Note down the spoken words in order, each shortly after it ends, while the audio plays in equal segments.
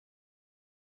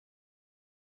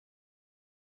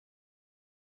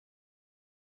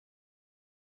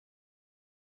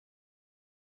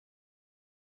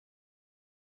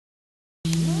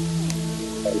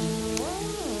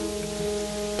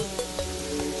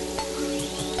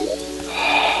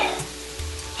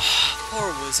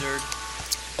wizard.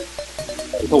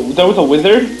 There was a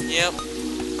wizard? Yep.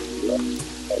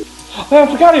 Oh, I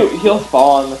forgot he'll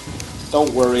spawn.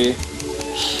 Don't worry.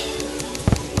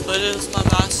 But it was my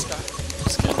master.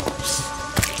 Just kidding.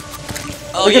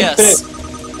 Oh yes.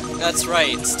 That's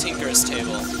right, it's Tinker's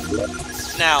table.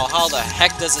 Now, how the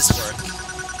heck does this work?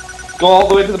 Go all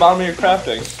the way to the bottom of your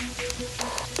crafting.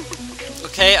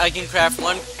 Okay, I can craft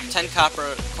 10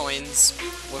 copper coins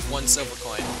with 1 silver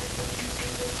coin.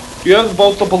 You have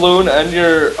both the balloon and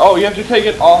your... Oh, you have to take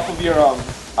it off of your,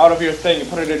 out of your thing and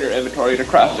put it in your inventory to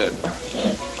craft it.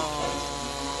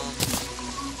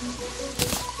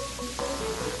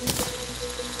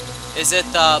 Is it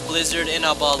the blizzard in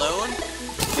a balloon?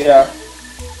 Yeah.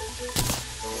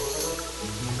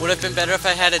 Would have been better if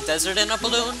I had a desert in a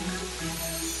balloon?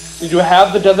 Did you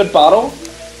have the desert bottle?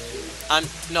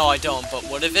 No, I don't, but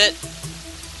would have it?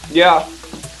 Yeah.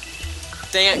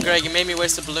 Dang it, Greg, you made me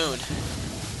waste a balloon.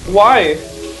 Why?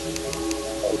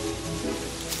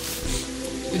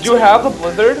 Did you have the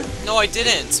blizzard? No, I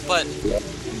didn't, but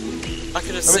I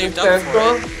could have saved up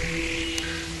sandstorm? for it.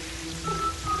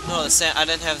 No, I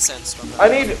didn't have a sandstorm. I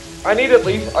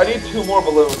need 2 more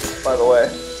balloons, by the way.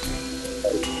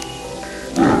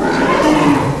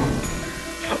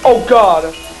 Oh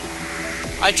god!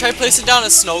 I tried placing down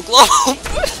a snow globe.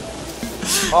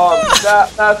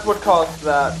 That's what caused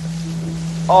that.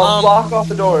 Block off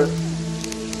the doors.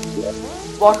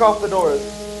 Block off the doors.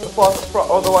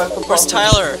 Otherwise the Where's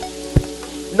Tyler?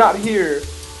 Not here.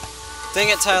 Dang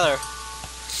it, Tyler.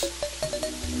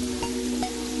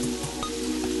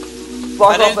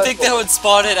 Block I didn't think that would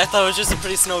spawn it. I thought it was just a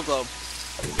pretty snow globe.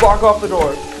 Block off the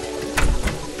door.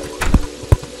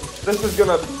 This is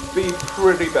gonna be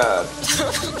pretty bad.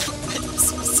 I'm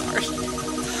so sorry.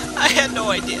 I had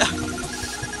no idea.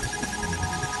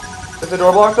 Is the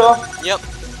door blocked off? Yep.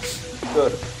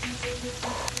 Good.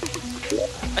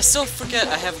 I still forget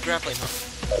I have a grappling hook.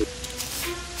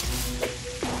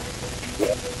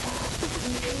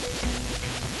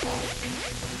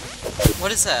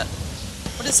 What is that?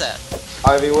 What is that?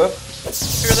 Ivy whip.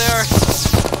 Here they are.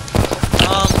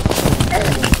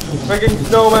 Freaking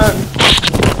snowman.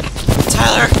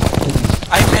 Tyler!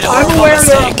 I made a horrible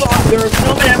mistake. There is a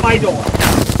snowman at my door.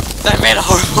 I made a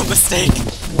horrible mistake.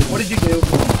 What did you do?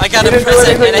 I got a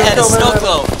present and it had a snow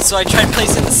globe, so I tried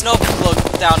placing the snow globe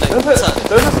down to... There's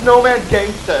a snowman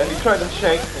gangsta and he's trying to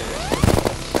shank me.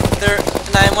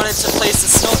 And I wanted to place the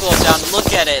snow globe down and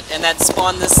look at it, and that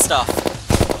spawned this stuff.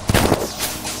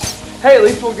 Hey, at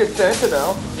least we'll get Santa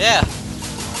now. Yeah.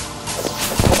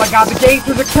 Oh my god, the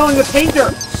gangsters are killing the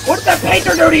painter! What did that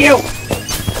painter do to you?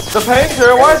 The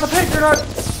painter? Why is the painter not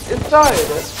inside?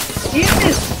 He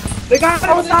is! They got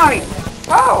outside!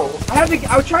 How? I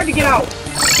was trying to get out.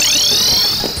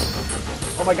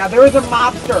 Oh my god, there is a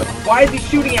mobster. Why is he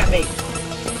shooting at me?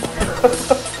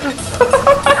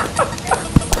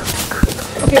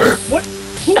 Okay, what?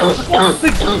 Who wants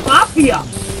the mafia?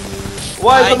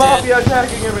 Why is the mafia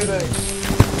attacking everything?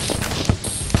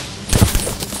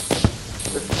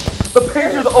 The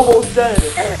painter's almost dead.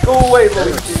 Go away,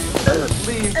 Luigi.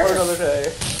 Leave for another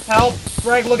day. Help.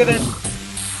 Greg, look at this.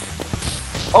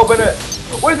 Open it.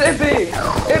 Where's Ippy?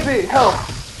 Ippy, help.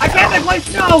 I can't play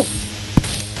snow!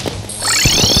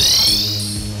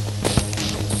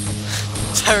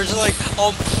 Tyler's like,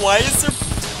 why is there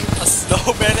a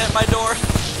snowman at my door?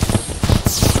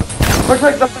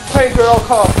 Protect the painter at all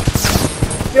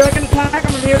costs. Here, I can attack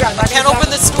him from here, guys. I can't open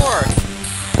this door.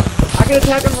 I can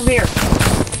attack him from here.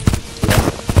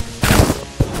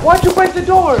 Why'd you break the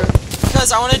door?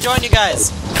 Because I want to join you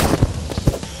guys.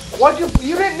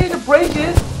 You didn't need to break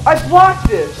it. I blocked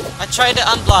it. I tried to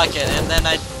unblock it, and then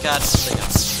I got something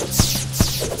else.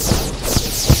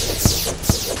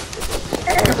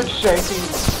 Stupid shanky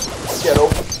ghetto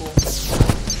people.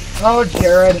 Oh,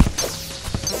 Jared.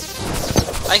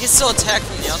 I can still attack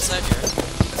from the outside here.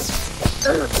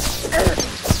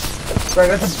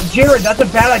 Right, Jared, that's a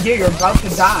bad idea. You're about to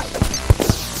die.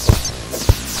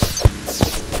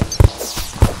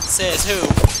 Says who?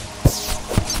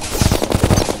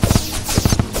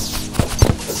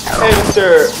 Hey,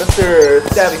 Mr.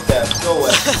 Stabby Stab, go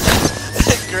away.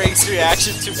 Greg's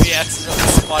reaction to me accidentally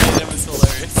spotting him was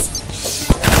hilarious.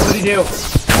 What did he do?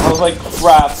 I was like,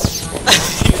 crap.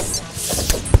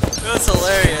 It was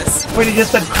hilarious. Wait, he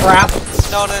just said crap?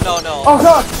 No. Oh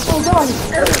god! Oh god!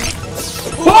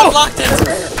 Ooh, I blocked it!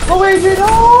 Luigi, no!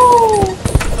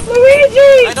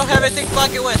 Luigi! I don't have anything to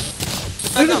block it with.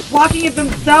 They're just blocking it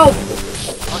themselves.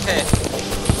 Okay.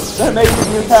 They're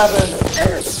making this happen.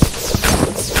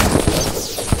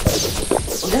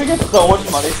 We're gonna get so much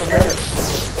money from this.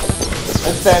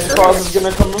 And Santa Claus is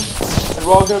gonna come, and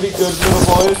we're all gonna be good little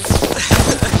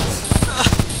boys.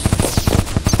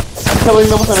 killing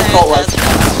them with an assault rifle.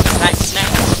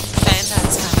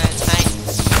 Santa's coming tonight.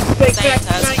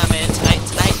 Santa's coming tonight.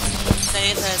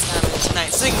 Santa's coming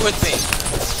tonight. Sing with me.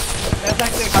 That's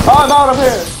actually. Oh, I'm out of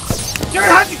here. You're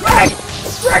hunting Greg!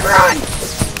 Greg, run!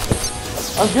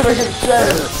 I'm gonna get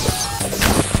shredded.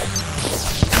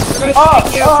 They're gonna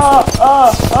stick you.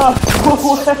 Go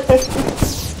away.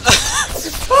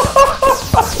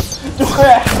 Do I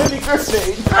have any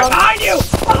grenades? Behind you!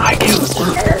 Behind you! You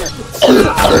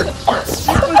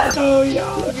were so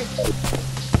young.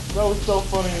 That was so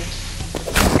funny.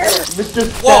 Mr.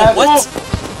 Whoa, Stab. what?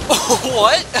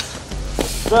 What?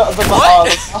 The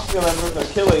mafia members are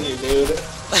killing you, dude.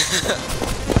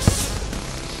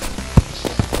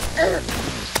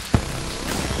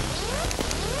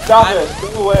 Stop it! Go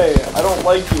away! I don't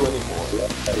like you anymore.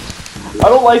 I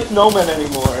don't like Snowman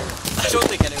anymore. I don't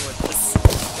think anyone does.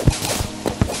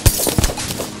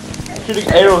 Shooting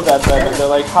arrows at them and they're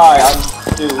like, "Hi, I'm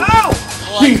Stu." Ow!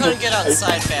 Well, I couldn't get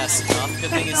outside fast enough. Good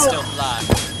thing it's still black.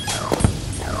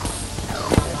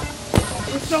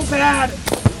 It was so bad.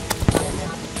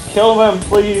 Kill them,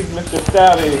 please, Mr.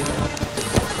 Stabby.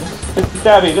 Mr.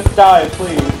 Stabby, just die,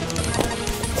 please.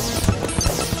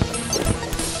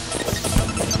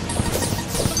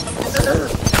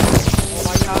 Oh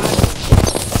my god.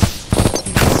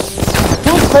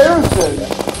 Who's Harrison?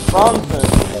 Bronson.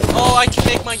 Oh, I can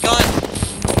make my gun.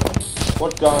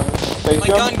 What gun? Space My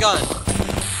gun? gun.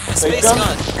 A space gun?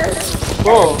 gun.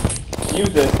 Cool.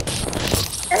 Use it.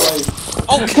 Right.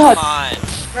 Oh, come on.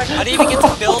 I didn't even get to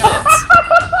build it.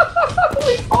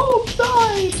 We all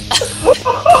died!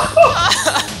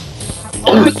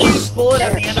 Oh my god, bullet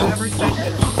at the end of every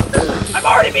sentence. I'm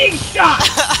already being shot!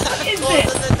 What is this?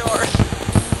 Close the door.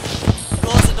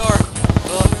 Close the door.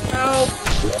 No.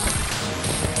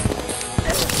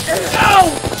 No!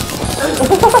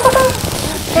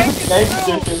 Nice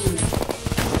position.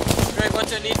 Greg, what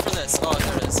do I need for this? Oh,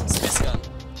 there it is. Space gun.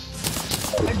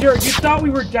 Jared, you thought we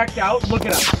were decked out? Look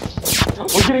it up.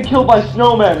 We're getting killed by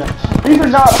snowmen. These are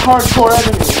not hardcore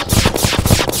enemies.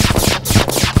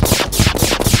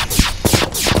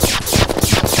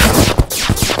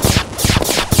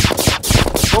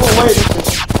 Go away, this is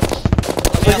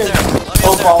Let me out there. Let me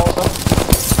out there. all of them.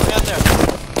 Let me out there.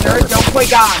 Jared, don't play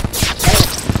God.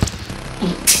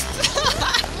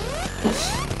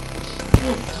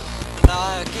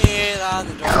 Knocking on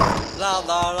the door. La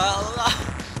la la la.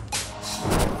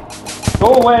 Go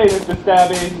away, Mr.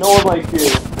 Stabby. No one likes you.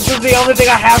 This is the only thing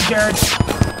I have, Jared.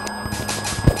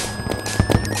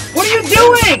 What are you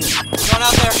doing? Going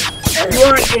out there. You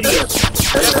are an idiot.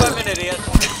 Yep, I'm an idiot.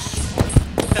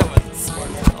 That wasn't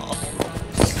smart at all.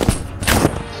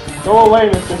 Go away,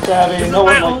 Mr. Stabby. This is No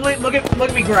my one only. Look at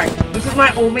me, Greg. This is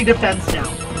my only defense now.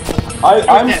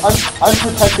 I'm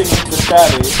protecting Mr.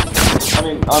 Stabby. I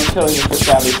mean, I'm killing Mr.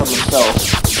 Stabby from himself.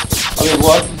 I mean,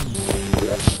 what?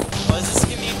 Why does this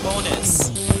give me a bonus?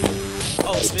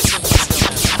 Oh, space gun plus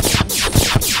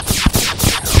Snowman.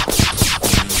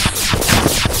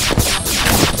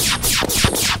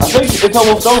 I think it's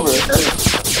almost over. Come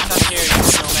here, you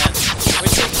Snowman.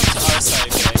 Wait till you come to our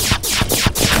side, Greg.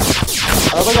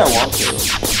 I don't think I want to.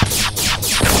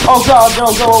 Oh god, no,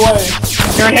 go away.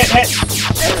 Jared, hit.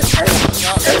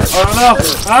 No. Oh no.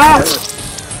 Ah!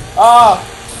 Ah!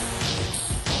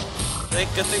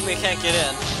 Good thing they can't get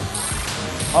in.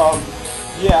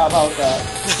 Yeah, about that.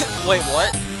 Wait,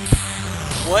 what?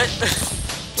 What?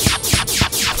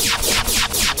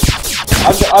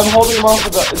 I'm holding him off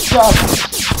with the shot.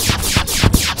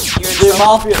 You're in The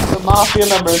trouble? mafia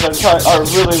members are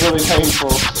really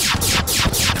painful.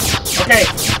 Okay.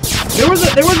 There was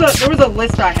a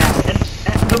list I had, and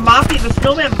the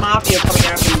Snowman Mafia coming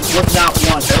after me was not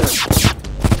one.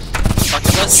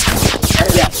 Bucket list?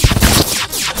 Yes.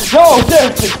 No,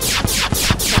 dude!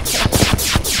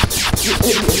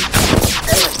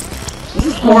 This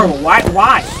is horrible. Why?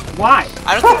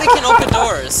 I don't think they can open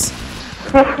doors.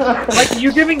 Like,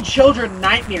 you're giving children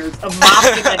nightmares of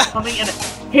mafia men coming and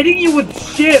hitting you with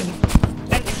shivs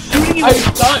and shooting you with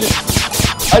guns.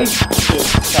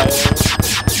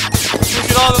 Look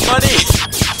at all the money!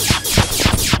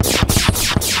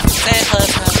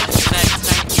 Santa's coming tonight.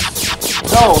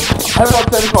 No, I don't want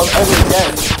Santa Claus ever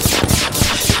again.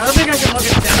 I don't think I can look at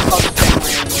Santa Claus the same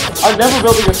way anymore. I'm never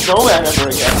building a snowman ever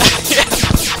again.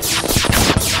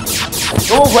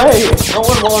 Go away! No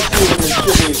one wants you when you're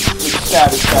shitty.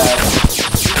 Sad is bad.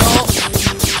 You know,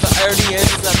 the irony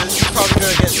is that this is probably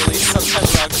gonna get released sometime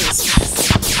around Christmas.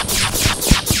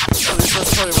 At least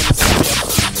that's probably when it's gonna be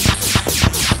up.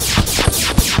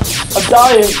 I'm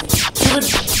dying!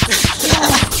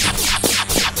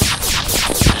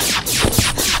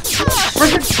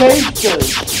 Freaking gangsters!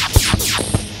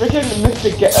 Freaking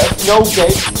Mr. Snow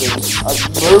Gangsters are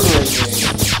murdering me.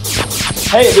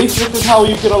 Hey, at least this is how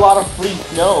you get a lot of free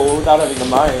snow without having to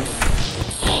mine.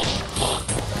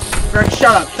 Greg,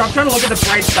 shut up. Stop trying to look at the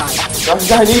bright side.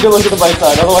 I need to look at the bright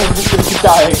side, otherwise I'm just gonna keep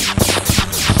dying.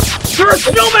 There's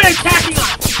a snowman attacking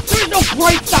us! There's no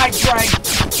bright side, Greg!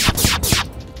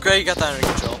 Greg, you got that under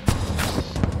control.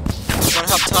 You wanna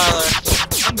help Tyler?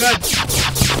 I'm good.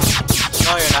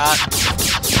 No, you're not.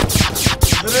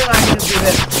 Literally, I can just do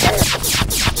this.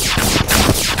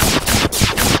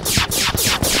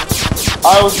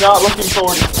 I was not looking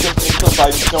forward to getting killed by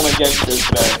Snowman Gangsters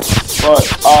today. But,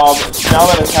 now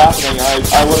that it's happening,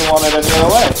 I wouldn't want it any other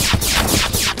way.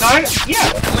 No, yeah.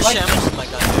 How much damage did my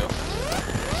gun do?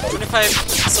 25.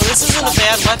 So this isn't a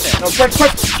bad weapon. No,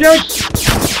 quick, Jared!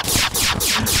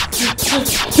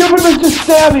 Stupid Mr.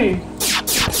 Stabby!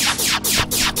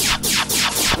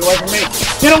 Get away from me!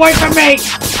 Get away from me!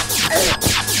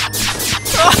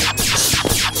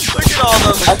 Look at all of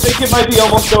them. I think it might be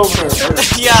almost over.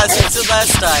 Yeah, since the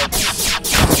last time.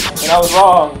 And I was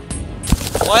wrong.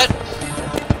 What?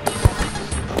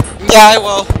 Yeah, I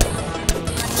will.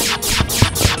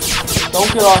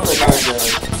 Don't get off at 9, Jared.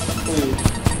 Please.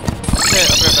 Okay,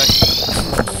 I'll be right back.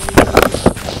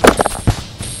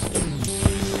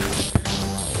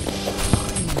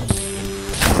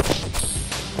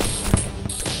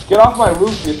 Get off my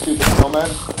roof, you stupid snowman.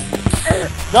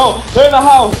 No, they're in the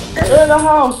house! They're in the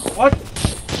house! What?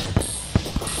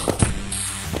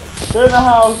 They're in the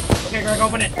house! Okay, Greg,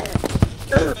 open it.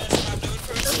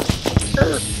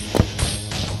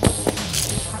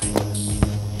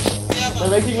 They're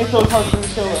making it so it's hard to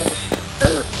kill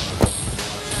us.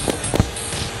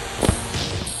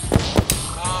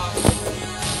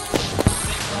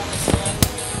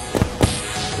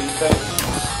 Please stay.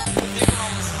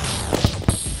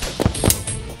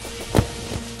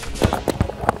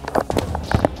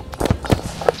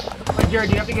 Wait, Jared,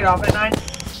 do you have to get off at 9?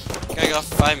 Gotta go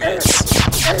for 5 minutes.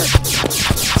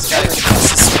 Just gotta get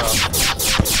this throw.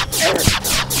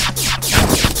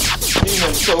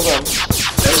 Demon, kill them.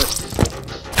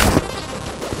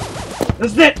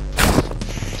 This is it!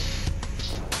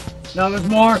 No, there's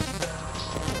more.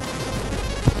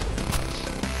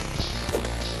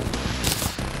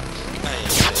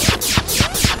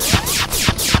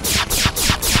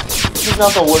 This is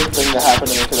not the worst thing to happen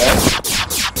to me today.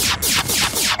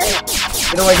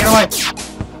 Get away, get away!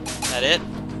 Is that it?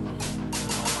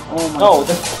 Oh my No,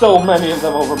 there's so many of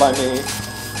them over by me.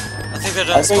 I think they're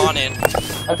done spawning.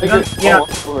 I think it's Yeah.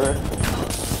 almost over.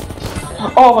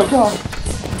 Oh my god!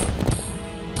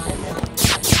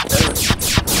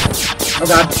 Oh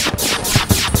god.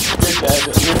 You're dead.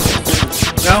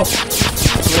 No.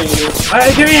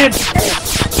 Please. Give me in!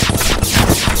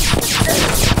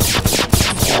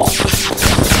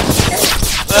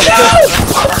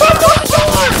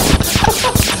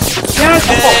 Yes!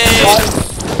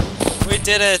 Yay! We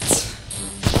did it!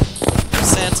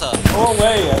 Santa. Go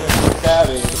away, I didn't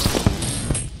stabby.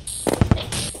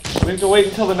 We have to wait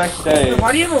until the next day.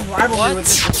 Why do you have a rivalry What? with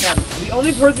Mr. Stabby? The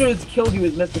only person who's killed you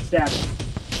is Mr. Stabby.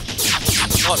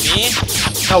 What, me?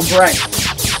 No, Greg.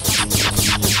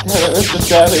 Mr.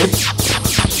 Stabby.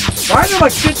 Why are there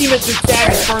like 50 Mr.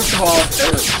 Stabbies, first of all?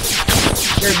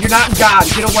 You're not God.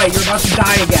 Get away. You're about to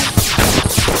die again.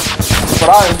 But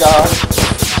I am God.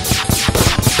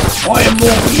 I am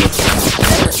Morpheus.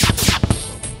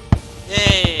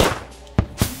 Yay!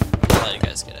 I'll let you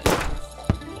guys get it.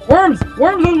 Worms!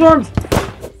 Worms and worms!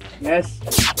 Yes.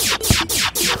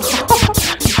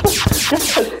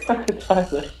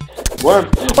 Worms!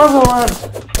 Worms and worms!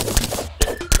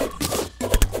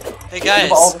 Hey Think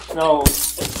of all guys! the snow.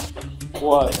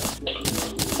 What?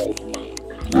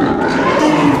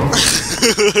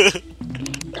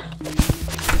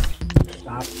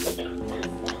 Stop.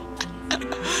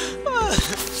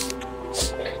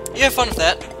 You have fun with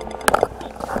that.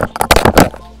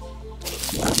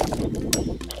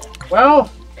 Well,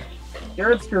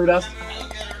 Jared screwed us.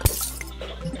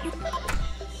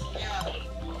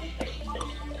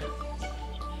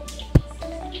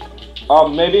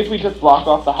 Maybe if we just block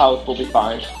off the house, we'll be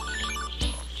fine.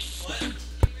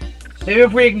 Maybe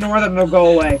if we ignore them, they'll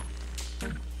go away.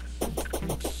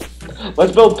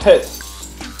 Let's build pits.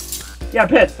 Yeah,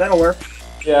 pits. That'll work.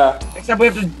 Yeah. Except we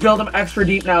have to build them extra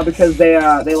deep now because they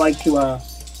like to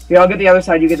Here, I'll get the other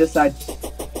side. You get this side.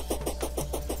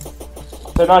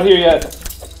 They're not here yet.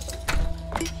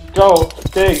 Go.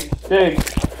 Dig. Dig.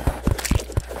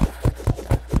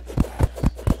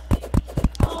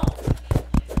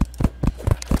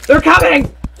 They're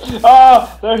coming!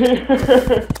 Ah! They're here!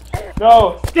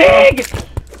 No! Dig!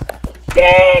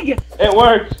 Dig! It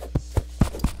worked!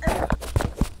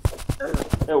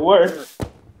 It worked.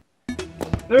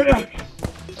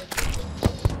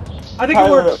 I think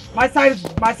it worked. My side's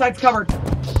covered.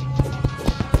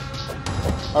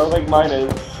 I don't think mine is.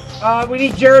 We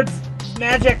need Jared's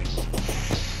magic.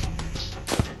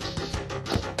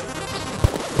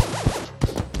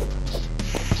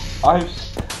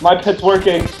 My pit's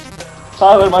working.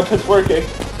 Tyler, my pit's working.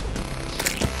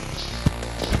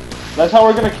 That's how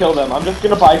we're gonna kill them. I'm just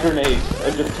gonna buy grenades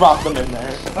and just drop them in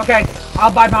there. Okay,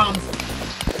 I'll buy bombs.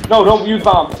 No, don't use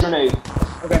bombs. Grenades.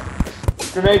 Okay.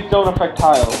 Grenades don't affect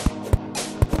tiles.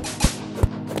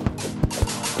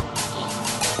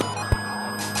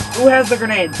 Who has the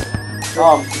grenades?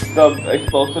 The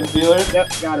explosive dealer.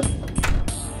 Yep, got him.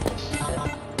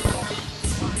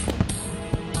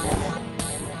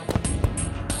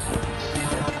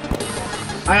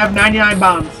 I have 99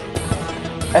 bombs.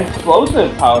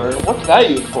 Explosive powder? What's that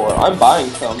used for? I'm buying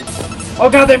some. Oh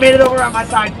god, they made it over on my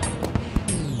side.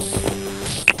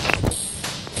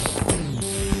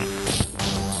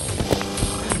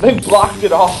 They blocked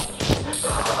it off.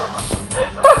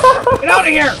 Get out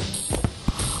of here!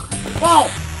 Fall!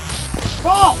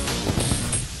 Fall!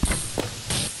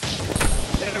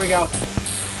 There we go.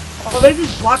 Oh, they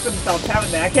just blocked themselves,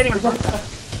 haven't they? I can't even...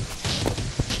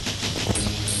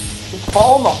 Just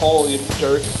fall in the hole, you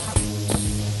jerk.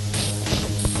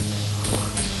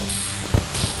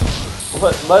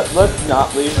 Let's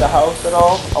not leave the house at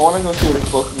all. I want to go see what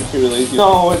explosive material is.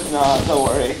 No, it's not. Don't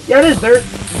worry. Yeah, it is.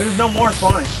 There's no more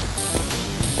spawning.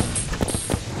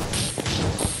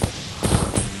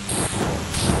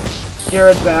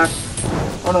 Jared's back.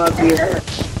 Oh no, that's you.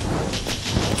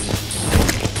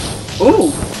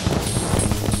 Ooh.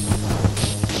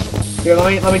 Here,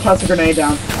 let me toss a grenade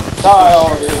down.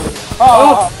 Oh, dude.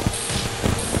 Oh!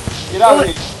 Get out of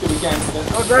here, stupid gangster.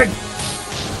 Oh, Greg.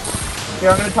 Here,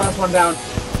 I'm gonna toss one down.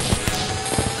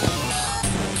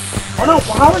 Oh no,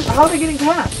 how are they getting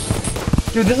past?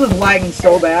 Dude, this is lagging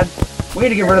so bad. We need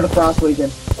to get rid of the Frost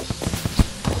Legion.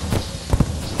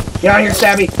 Get out of here,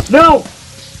 Stabby. No!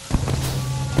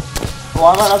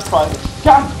 Well, I'm not surprised.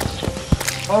 God!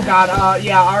 Oh god,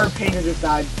 yeah, our painter just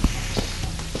died.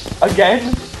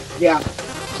 Again? Yeah.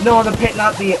 No, not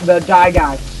the dye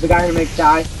guy. The guy who makes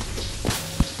dye.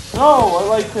 No, I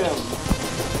liked him.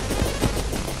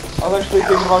 I was actually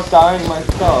thinking about dyeing my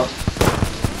stuff.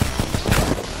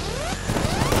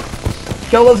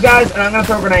 Kill those guys, and I'm gonna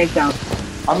throw grenades down.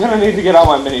 I'm gonna need to get out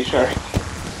my mini shirt.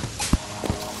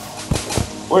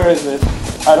 Where is it?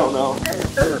 I don't know.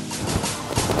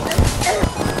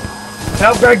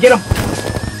 Help, Greg, get him!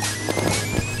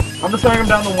 I'm just throwing him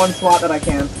down the one slot that I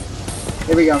can.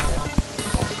 Here we go.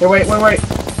 Here, wait. Go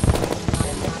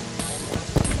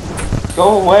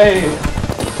away.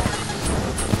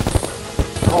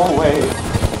 Go away.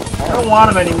 I don't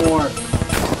want him anymore.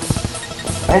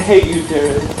 I hate you,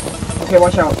 Jared. Okay,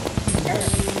 watch out.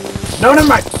 No, never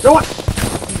mind. Go on.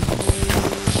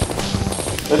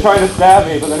 They're trying to stab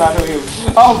me, but they're not doing it.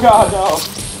 Oh god, no.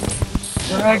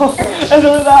 Greg.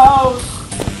 Enter the house.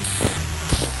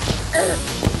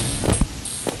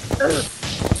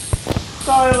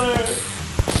 Tyler.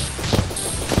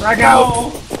 Frag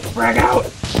out. Frag out.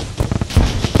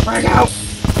 Frag out.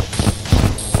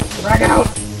 Frag out.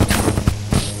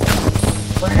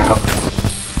 Frag out.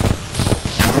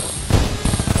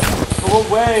 Go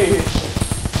away.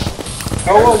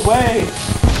 Go away.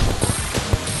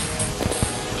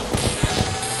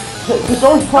 The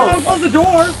door's closed. Close the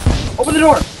door. Open the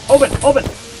door. Open.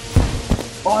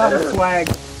 Oh, that was swag.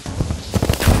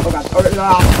 Oh god. Oh,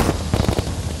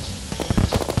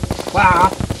 wow.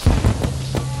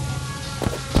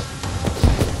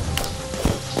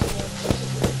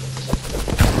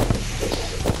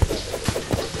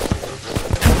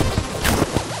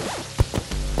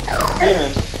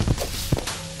 Demon.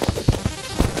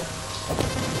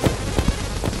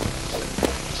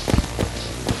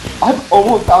 I'm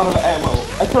almost out of ammo.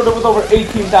 I started with over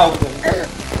 18,000.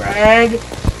 Greg.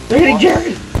 They're hitting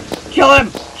Jared. Kill him.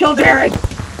 Kill Jared.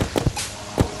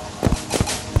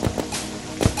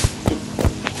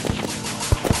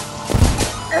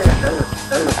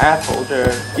 Asshole,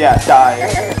 Jared. Yeah, die.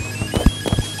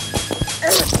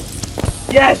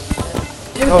 Yes.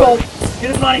 Get his gold. Get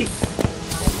his money.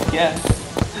 Yes.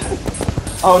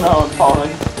 Oh no, I'm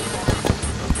falling.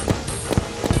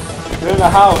 They're in the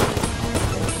house.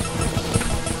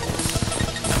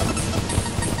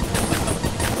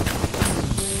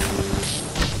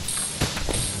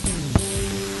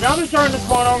 Now they're starting to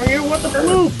spawn over here. What the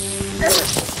bloop?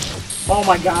 Oh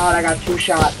my god, I got 2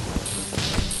 shots.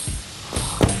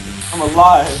 I'm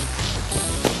alive.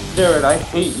 Jared, I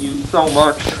hate you so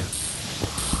much.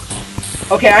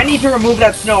 Okay, I need to remove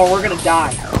that snow or we're gonna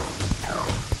die.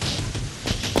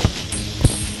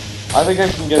 I think I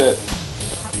can get it.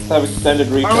 Have extended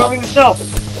reach. I'm moving the snow.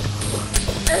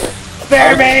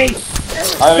 Spare me!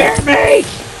 Spare me!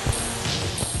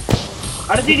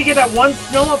 I just need to get that one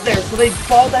snow up there so they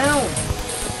fall down.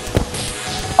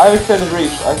 I have extended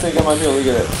reach. I think I might be able to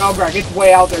get it. No, Greg, it's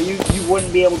way out there. You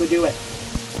wouldn't be able to do it.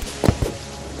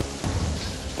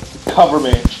 Cover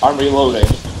me. I'm reloading.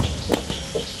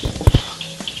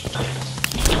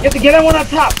 You have to get that one on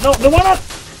top. No, the one up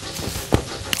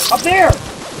there.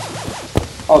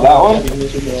 Oh, that one?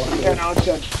 There, now it's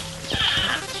good.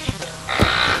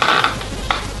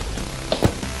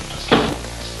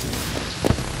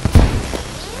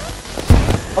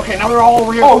 Okay, now they're all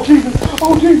over here. Oh, Jesus!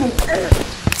 Oh, Jesus!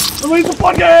 Release the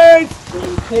floodgates! When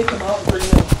you take them out, bring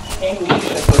them hang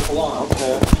leash for so long.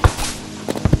 Okay.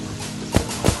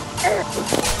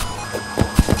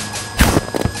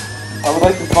 I would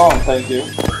like to bomb, thank you.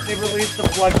 They released the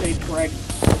floodgates, Greg.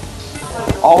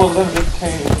 All of them just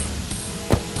came.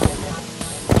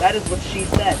 That is what she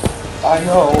said. I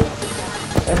know.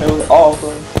 And it was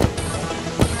awesome.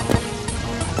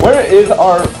 Where is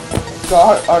our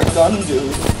gun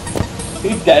dude?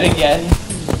 He's dead again.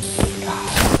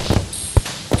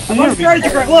 I'm on strategy,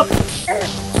 Greg, look!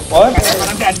 What?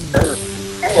 I'm dead.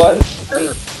 What?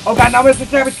 Oh god, now Mr.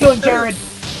 Savage killing GhJared.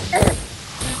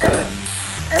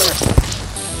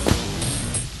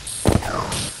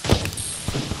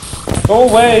 Go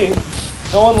away!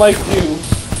 No one likes you.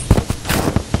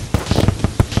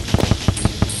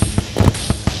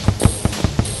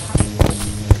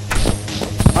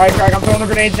 Alright, Greg, I'm throwing the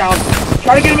grenades down.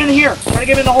 Try to get him in here. Try to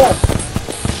get him in the hole.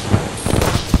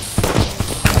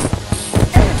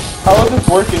 How is this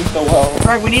working so well?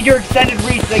 Greg, we need your extended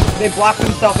reach. They blocked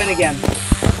themselves in again.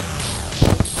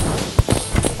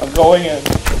 I'm going in.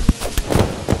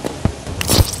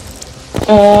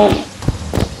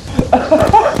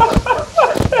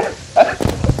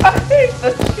 I hate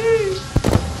this game.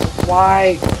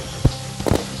 Why?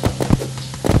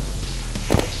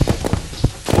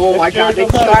 Oh my god, they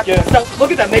trapped themselves.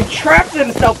 Look at them, they trapped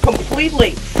themselves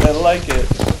completely. I like it.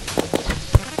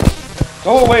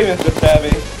 Go away, Mr.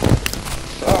 Savvy.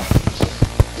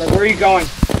 Greg, where are you going?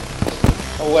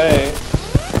 Away.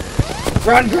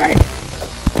 Run, Greg!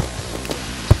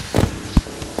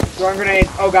 Throwing grenades.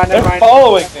 Oh god, never They're mind.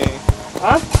 following me.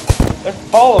 Huh? They're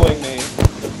following me.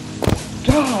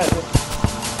 God.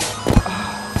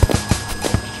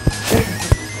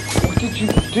 What did you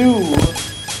do?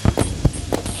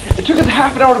 It took us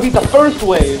half an hour to beat the first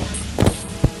wave.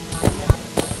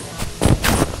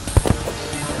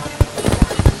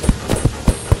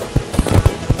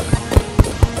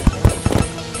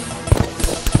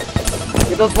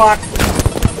 Get those blocks.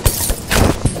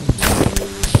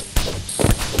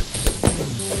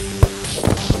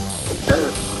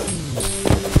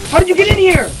 How did you get in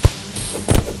here?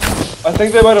 I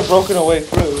think they might have broken a way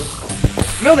through.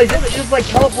 No, they just like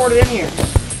teleported in here.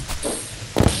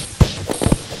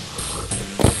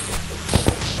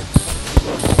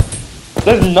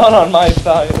 There's none on my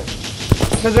side.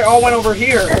 Because they all went over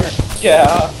here.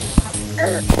 Yeah.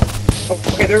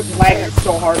 Okay, they're lagging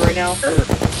so hard right now. There's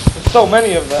so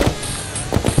many of them.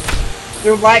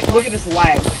 They're lag. Look at this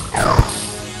lag.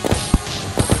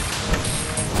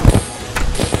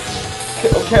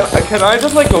 Can I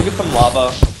just like go get some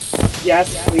lava?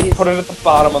 Yes, please. Put it at the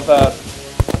bottom of that.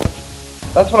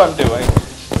 That's what I'm doing.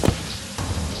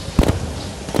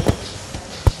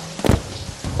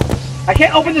 I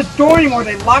can't open this door anymore.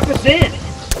 They locked us in.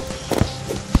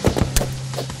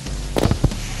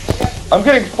 I'm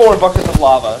getting 4 buckets of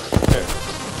lava. Here.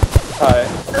 Hi.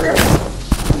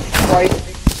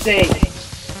 Christ's sake.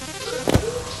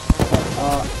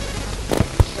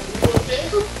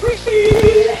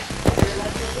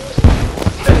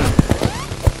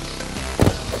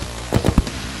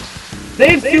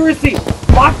 They seriously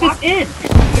locked us in.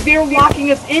 They're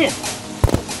locking us in.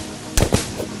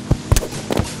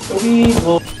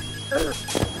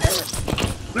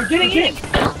 They're getting in.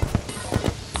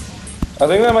 I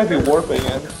think that might be warping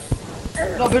in.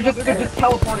 No, they're just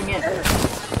teleporting in.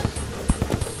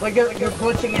 Like they're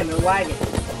glitching in. They're lagging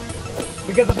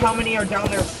because of how many are down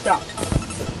there stuck.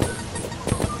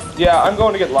 Yeah, I'm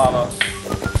going to get lava.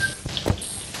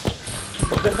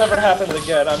 If this ever happens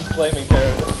again, I'm flaming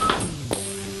terrorist.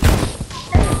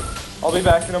 I'll be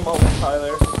back in a moment,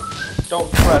 Tyler.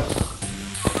 Don't fret.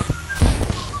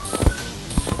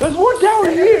 There's one down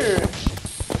here!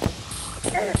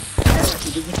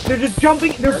 They're just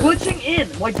jumping, they're glitching in.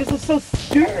 Like, this is so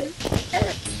stupid.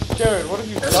 Jared, what have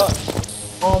you done?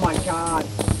 Oh my god.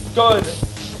 Good.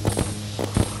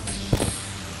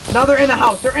 Now they're in the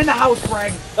house. They're in the house,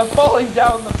 Greg. They're falling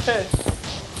down the pit.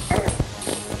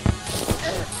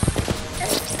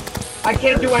 I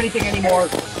can't do anything anymore.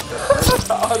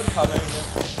 I'm coming.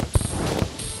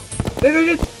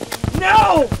 They're just...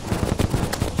 No!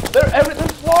 They're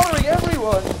slaughtering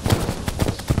everyone!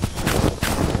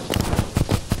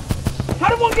 How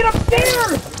did one get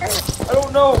upstairs? I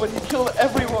don't know, but he killed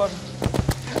everyone.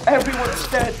 Everyone's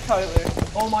dead, Tyler.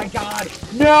 Oh my god.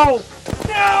 No!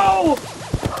 No!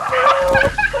 No!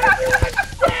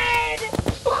 Everyone's dead!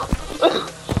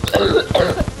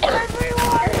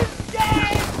 Everyone is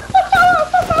dead!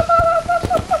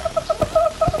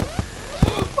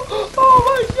 Oh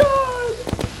my god!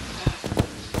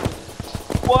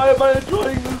 Why am I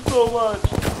enjoying this so much?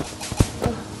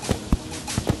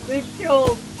 They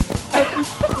killed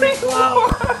every clown.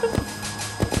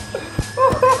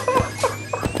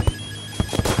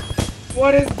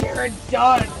 What has Jared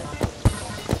done?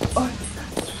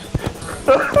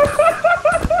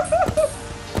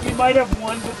 We might have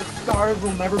won, but the scars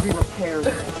will never be repaired.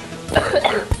 Look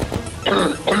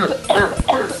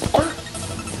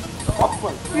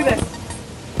at this.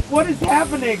 What is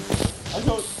happening? I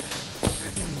don't...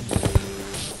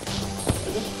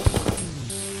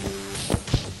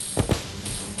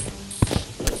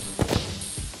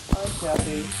 I'm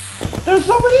happy. There's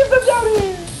so many of them down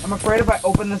here! I'm afraid if I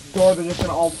open this door, they're just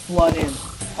gonna all flood in.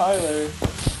 Tyler.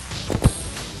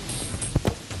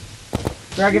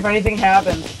 Greg, if anything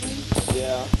happens,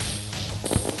 Yeah.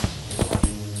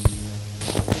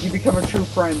 you become a true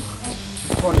friend.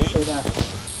 I want to say that.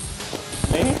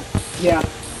 Me? Yeah.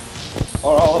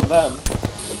 Or all of them?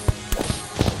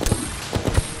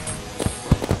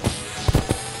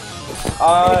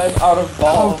 I'm out of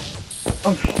balls.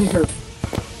 Oh, here.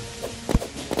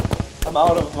 I'm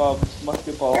out of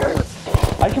musket balls.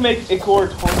 I can make ichor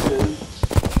torches.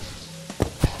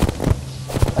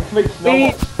 I can make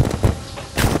snowballs.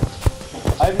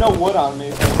 I have no wood on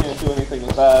me, so I can't do anything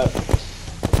with that.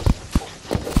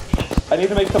 I need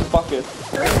to make some buckets.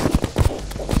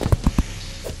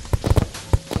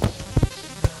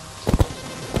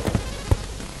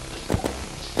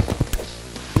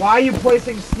 Why are you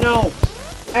placing snow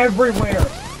everywhere?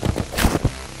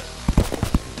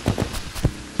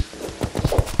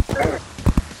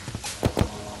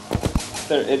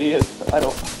 They're idiots. I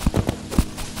don't...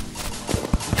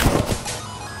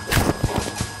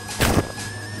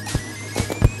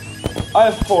 I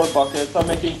have 4 buckets. I'm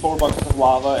making 4 buckets of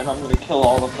lava, and I'm gonna kill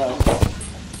all of them.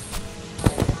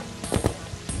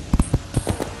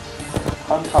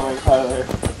 I'm coming, Tyler.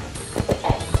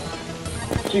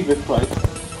 Jesus Christ.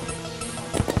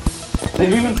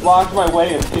 They've even blocked my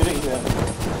way of hitting them.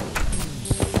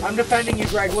 I'm defending you,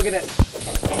 Greg. Look at it.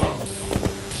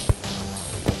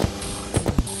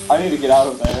 I need to get out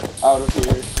of there. Out of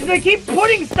here. They keep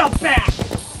putting stuff back!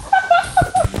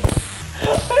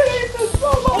 I hate this so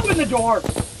much! Open the door!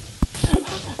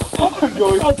 I'm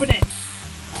going... Open it!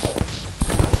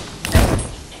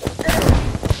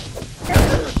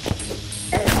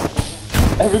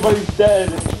 Everybody's dead.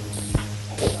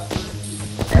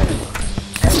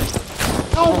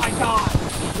 Oh my god!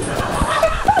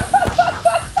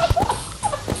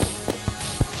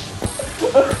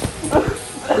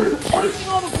 Placing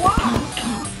all the blocks!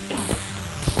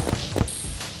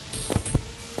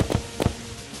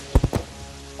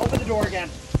 Open the door again.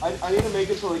 I need to make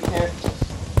it so they can't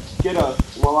get us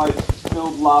while I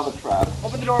build lava traps.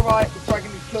 Open the door so I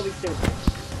can kill these two.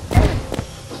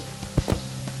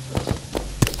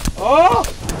 Oh!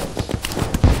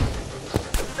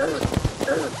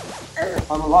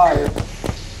 I'm alive.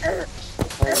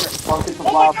 Buckets of Oh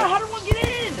my lava. god, how did one get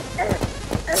in?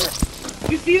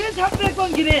 You see this? How did that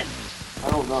one get in? I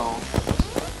don't know.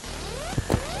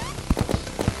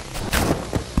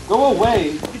 Go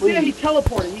away, You see that? please. He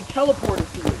teleported. He teleported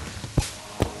to you.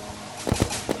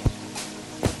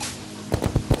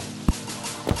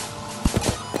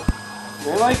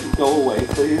 May I, like, go away,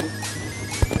 please?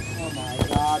 Oh my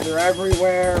god, they're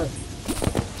everywhere.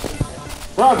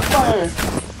 They're on fire!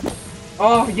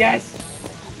 Oh, yes!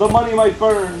 The money might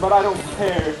burn, but I don't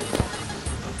care.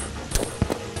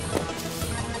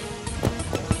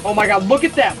 Oh my god, look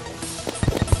at them!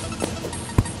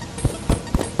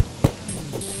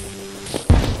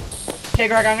 Okay,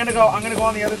 Greg, I'm gonna go on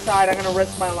the other side. I'm gonna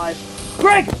risk my life.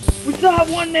 Greg! We still have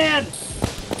one man!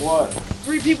 What?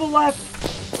 3 people left!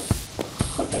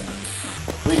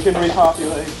 We can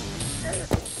repopulate.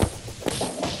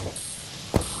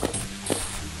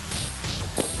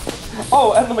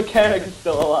 Oh, and the mechanic is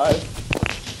still alive.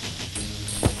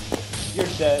 You're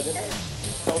dead.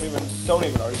 Don't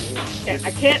even argue.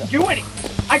 I can't do anything!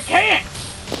 I can't!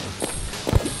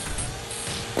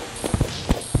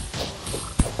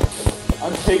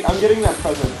 I'm getting that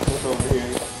present that's over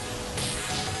here.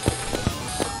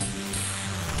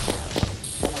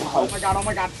 Oh my god, oh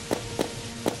my god.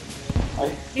 I...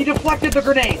 He deflected the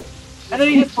grenade. And then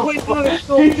he just placed another He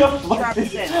snow trap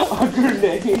deflected in. a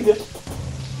grenade.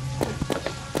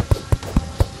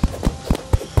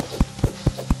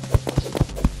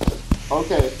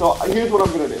 Okay, so here's what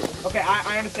I'm gonna do. Okay,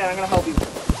 I understand. I'm gonna help you.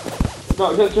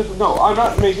 No, no, I'm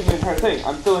not making the entire thing.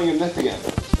 I'm filling in this again.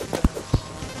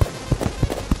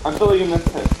 I'm filling in this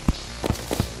pit.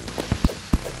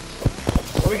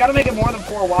 Well, we gotta make it more than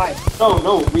 4 wide.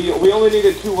 No, we only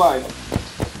needed 2 wide.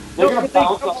 They're gonna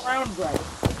bounce go off. around, Greg.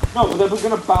 No, but they're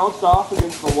gonna bounce off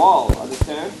against the wall,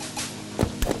 understand?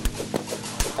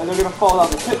 And they're gonna fall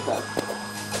down the pit then.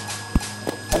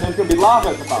 And there's gonna be lava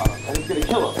at the bottom, and it's gonna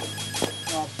kill them.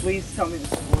 Oh, please tell me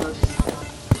this works.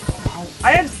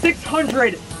 I have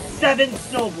 607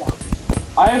 snow blocks.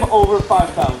 I have over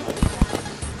 5,000.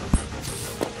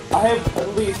 I have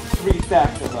at least 3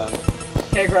 stacks of them.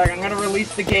 Okay, Greg, I'm gonna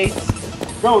release the gates.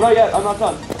 No, not yet. I'm not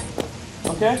done.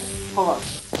 Okay? Hold on.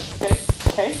 Okay?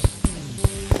 Okay?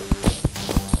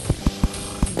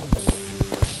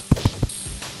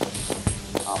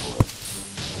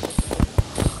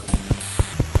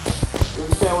 You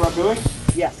understand what I'm doing?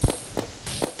 Yes.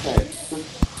 Okay.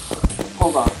 Just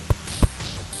hold on.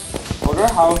 I wonder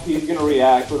how he's gonna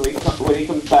react when he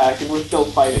comes back and we're still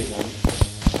fighting him.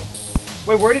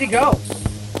 Wait, where did he go?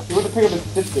 He went to pick up his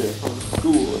sister from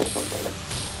school or something.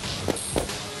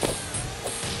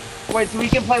 Wait, so we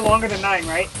can play longer than 9,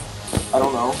 right? I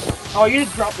don't know. Oh, you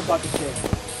just dropped the bucket shit.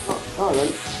 No, I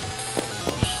didn't.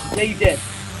 Yeah, you did.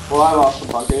 Well, I lost the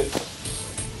bucket.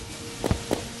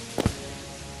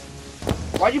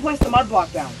 Why'd you place the mud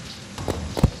block down?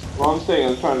 Well, I'm saying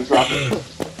I'm trying to drop it.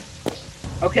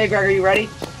 Okay, Greg, are you ready?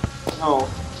 No.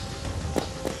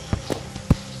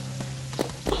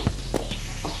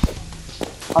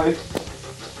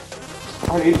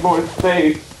 I need more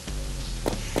space.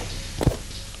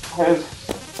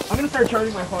 I'm gonna start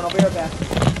charging my phone. I'll be right back.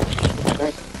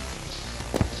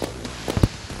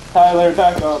 Tyler,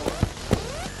 back up.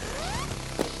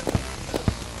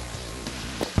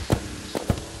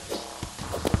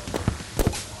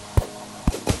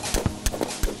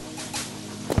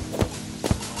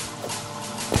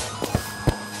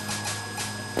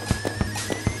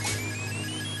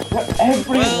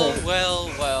 Everything. Well,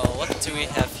 what do we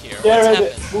have here? Jared,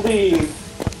 What's happened? please.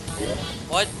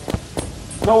 What?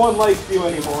 No one likes you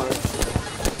anymore.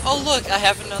 Oh look, I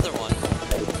have another one.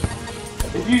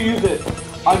 If you use it,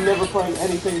 I'm never playing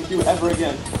anything with you ever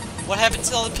again. What happened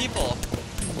to all the people?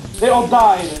 They all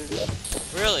died.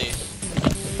 Really?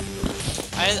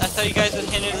 I thought you guys would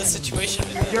handle the situation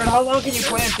with it. Jared, how long can you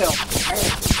play until?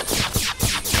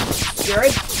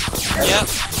 Jared? Yep.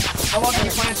 How long can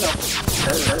you play until?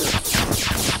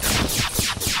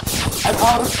 I'm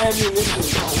out of ammunition.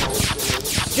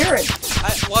 Jared!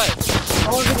 What?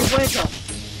 How long can you play until?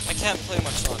 I can't play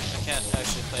much longer. I can't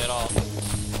actually play at all.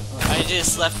 I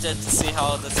just left it to see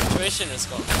how the situation is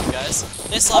going for you guys.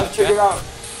 Nice I lava figured trap. out.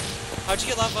 How'd you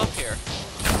get lava up here?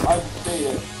 I've made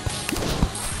it.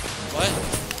 What?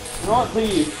 You know what,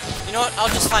 please? You know what? I'll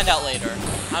just find out later.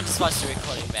 I'll just watch the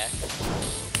recording back.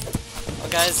 Well,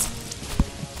 guys.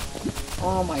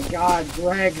 Oh my god,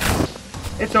 Greg.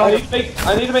 It's I over.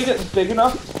 need to make it big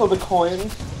enough so the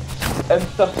coins and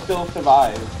stuff still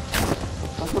survive.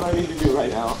 That's what I need to do right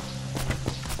now.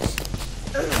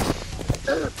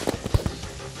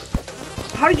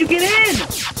 How did you get in?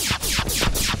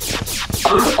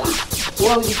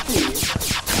 Well, you see.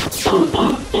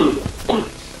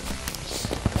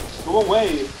 Go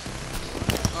away.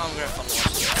 Oh, I'm gonna fun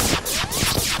watch this.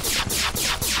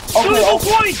 Okay, No oh,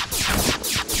 point!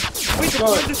 Wait, the Good.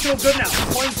 coins are still good now.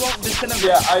 The coins won't disintegrate.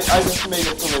 yeah, I just made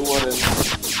it so they wouldn't.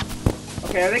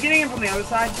 Okay, are they getting in from the other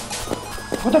side?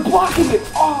 But they're blocking it!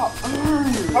 Oh!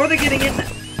 How are they getting in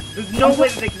then? There's no way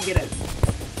that they can get in.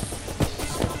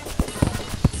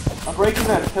 I'm breaking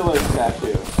that pillar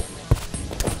statue.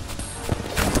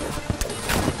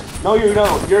 No, you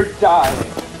don't. You're dying.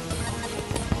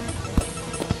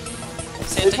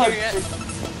 Santa It's like- here yet?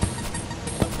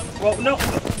 Well, no.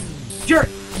 Jared,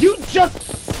 you just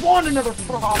spawned another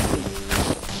frosty.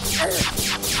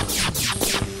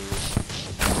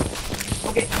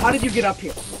 Okay, how did you get up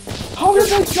here? How did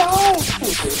they die?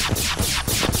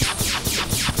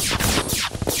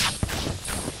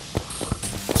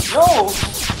 No!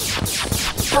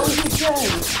 How is he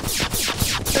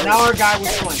dead? Now our guy was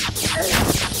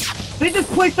flying. They just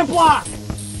placed a block!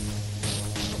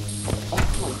 Oh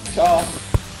my god.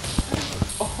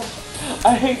 Oh,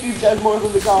 I hate these guys more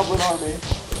than the Goblin Army.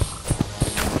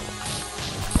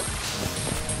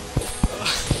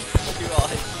 You all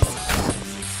hate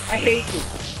these. I hate you.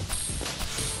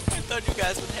 I thought thought you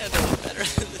guys would handle it better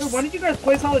than this. Dude, why did you guys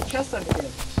place all the chests under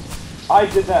here? I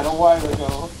did that a while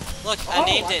ago. Look, I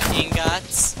named it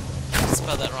ingots.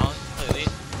 Spelled that wrong,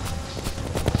 completely.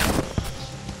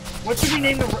 What should we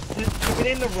name the should we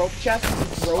name the rope chest?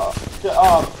 Rope?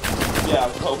 Yeah,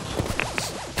 rope.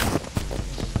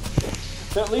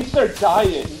 At least they're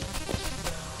dying.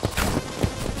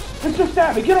 Mr.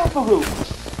 Stabby, get off the roof!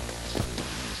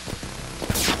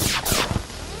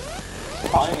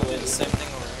 Finally. Same thing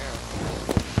over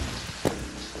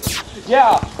here.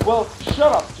 Yeah, well,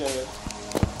 shut up, Jared.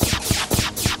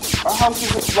 Our house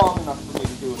isn't long enough for me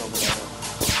to do it over there.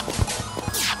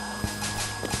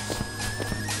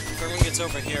 If everyone gets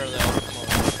over here, they'll come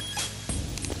over.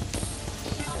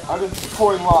 I'm just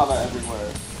pouring lava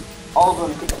everywhere. All of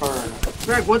them could burn.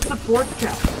 Greg, what's the fourth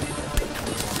chest?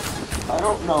 I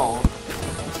don't know.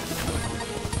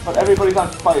 But everybody's on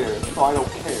fire, so I don't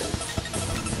care.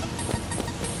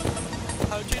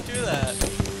 How'd you do that?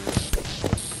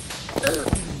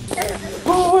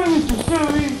 Go away, Mr.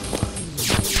 Stabby!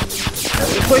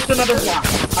 You placed another block.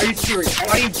 Are you serious?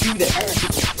 How do you do this?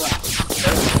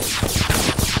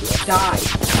 Die.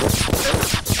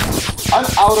 I'm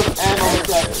out of ammo,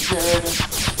 Jared.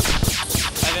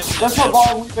 That's how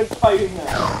long we've been fighting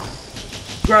now.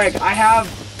 Greg,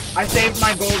 I saved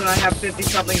my gold and I have 50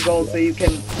 something gold, so you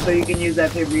can use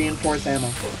that to reinforce ammo.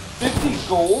 50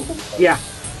 gold? Yeah,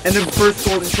 and the first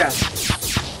golden chest.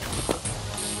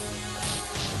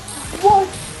 What?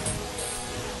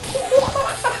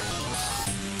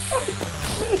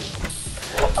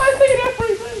 I did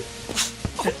everything!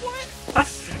 What? I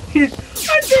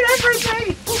did everything!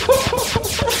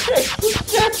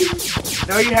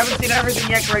 No, you haven't seen everything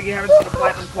yet, Greg. You haven't seen a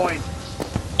platinum coin.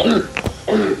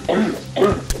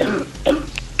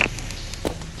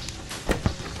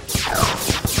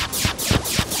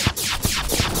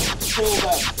 Kill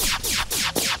them.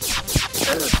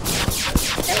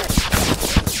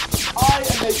 I am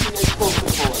making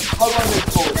explosive bullets. How do I make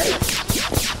bullets?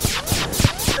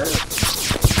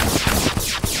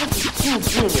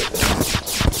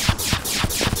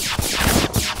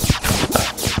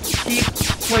 Keep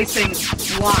placing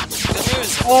blocks.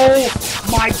 Oh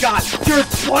my god! There's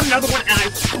another one, and I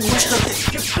swear,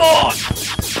 just gone!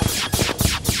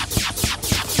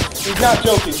 He's not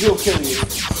joking. He'll kill you.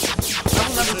 I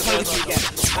will never play this again.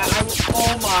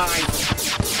 Oh my!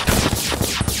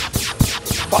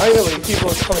 Finally, people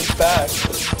are coming back.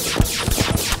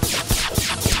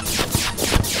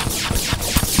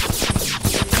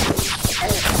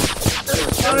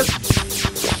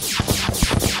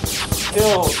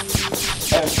 Kill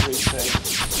everything.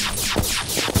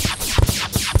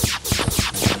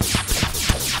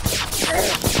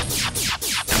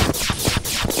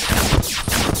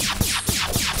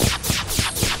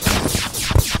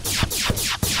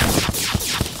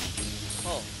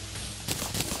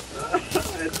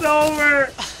 It's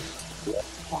over!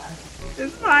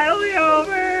 It's finally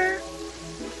over!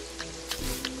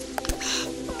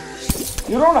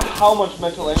 You don't know how much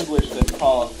mental anguish this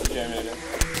caused,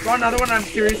 GhJared. Draw another one, I'm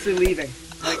seriously leaving.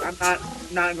 Like, I'm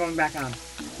not going back on.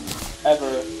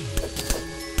 Ever.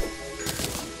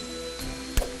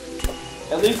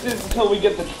 At least it's until we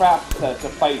get the trap set to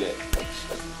fight it.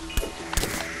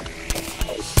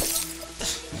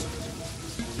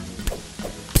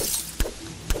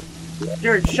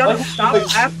 Jared, shut up.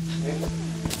 Stop.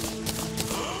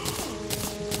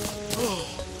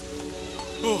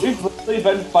 We've literally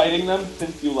been fighting them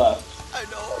since you left. I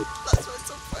know. That's why it's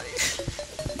so funny.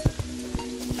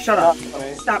 Shut up.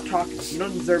 Funny. Stop talking. You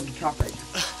don't deserve to talk right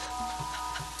now.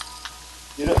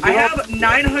 You I have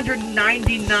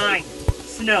 999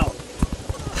 snow.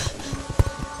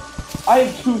 I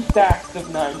have 2 stacks of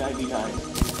 999.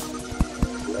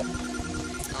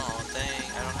 Oh, dang.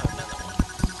 I don't have another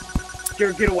one.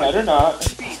 Jared, get away. Better not.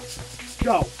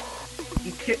 Go.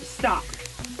 Just stop.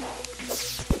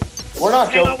 We're not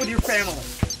Hang out joking. with your family.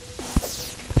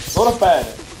 Go to bed.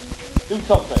 Do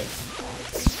something.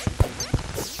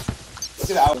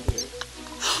 Get out of here.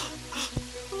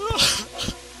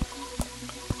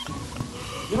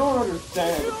 You don't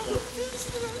understand.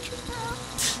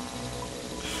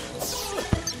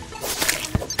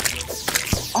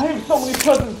 I have so many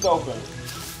presents open.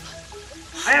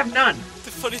 I have none. The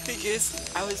funny thing is,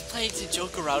 I was planning to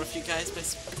joke around with you guys by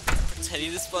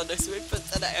pretending to spawn next to me, but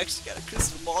then I actually got a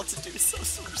crystal ball to do so,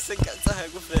 I'm just like, got the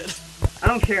heck with it. I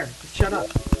don't care. Just shut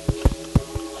up.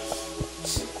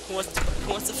 Who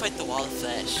wants to fight the wall of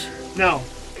flesh? No.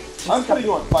 I'm setting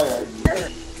you on fire.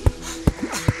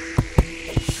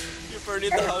 You're burning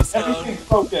the house down. Everything's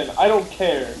broken. I don't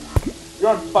care. You're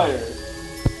on fire.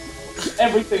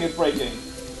 Everything is breaking.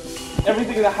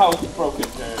 Everything in the house is broken,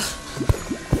 Jared.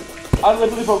 I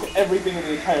literally broke everything in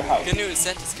the entire house. Good news,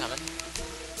 Santa's coming.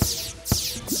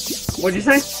 What'd you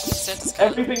say? Santa's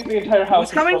coming. Everything in the entire house.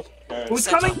 Who's coming? is broken, Jared. Who's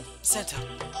Santa. coming? Santa.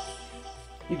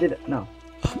 You did it. No.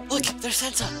 Look, there's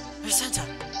Santa. There's Santa.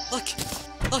 Look.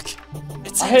 Look.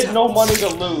 It's I Santa. had no money to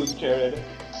lose, Jared.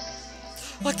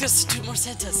 Look, there's 2 more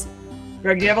Santas.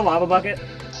 Greg, do you have a lava bucket?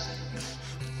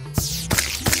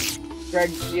 Greg,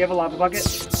 do you have a lava bucket?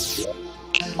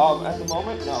 At the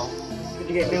moment, no. Could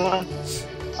you get me one?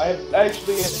 I have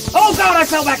actually. Oh god, I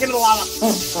fell back into the lava!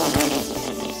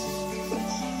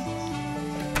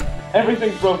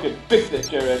 Everything's broken. Fix it,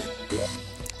 Jared.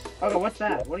 Oh, what's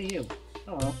that? What are you?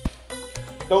 Oh.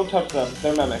 Don't touch them.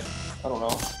 They're mimics. I don't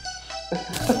know.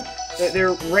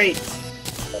 They're wraiths.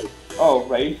 Oh,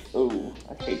 right? Ooh,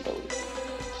 I hate those.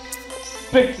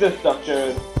 Fix this stuff,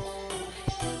 Jared.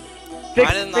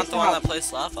 I am not the one that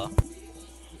plays lava.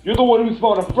 You're the one who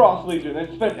spawned a Frost Legion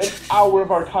and spent an hour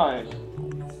of our time.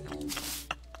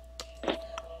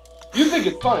 You think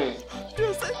it's funny?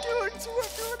 Yes, I do. It's for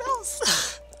everyone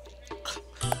else.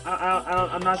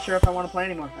 I'm not sure if I want to play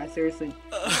anymore. I seriously.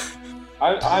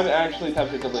 I'm actually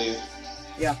tempted to leave.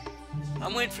 Yeah.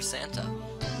 I'm waiting for Santa.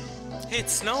 Hey,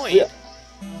 it's snowing. Yeah.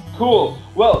 Cool.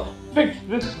 Well, fix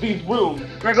these rooms.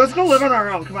 Greg, let's go live on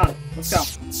our own. Come on. Let's go.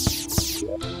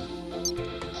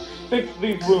 Fix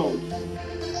these rooms.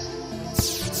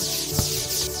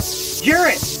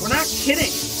 Jared, we're not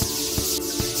kidding.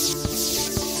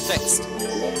 Fixed.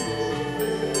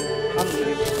 I'm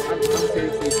leaving.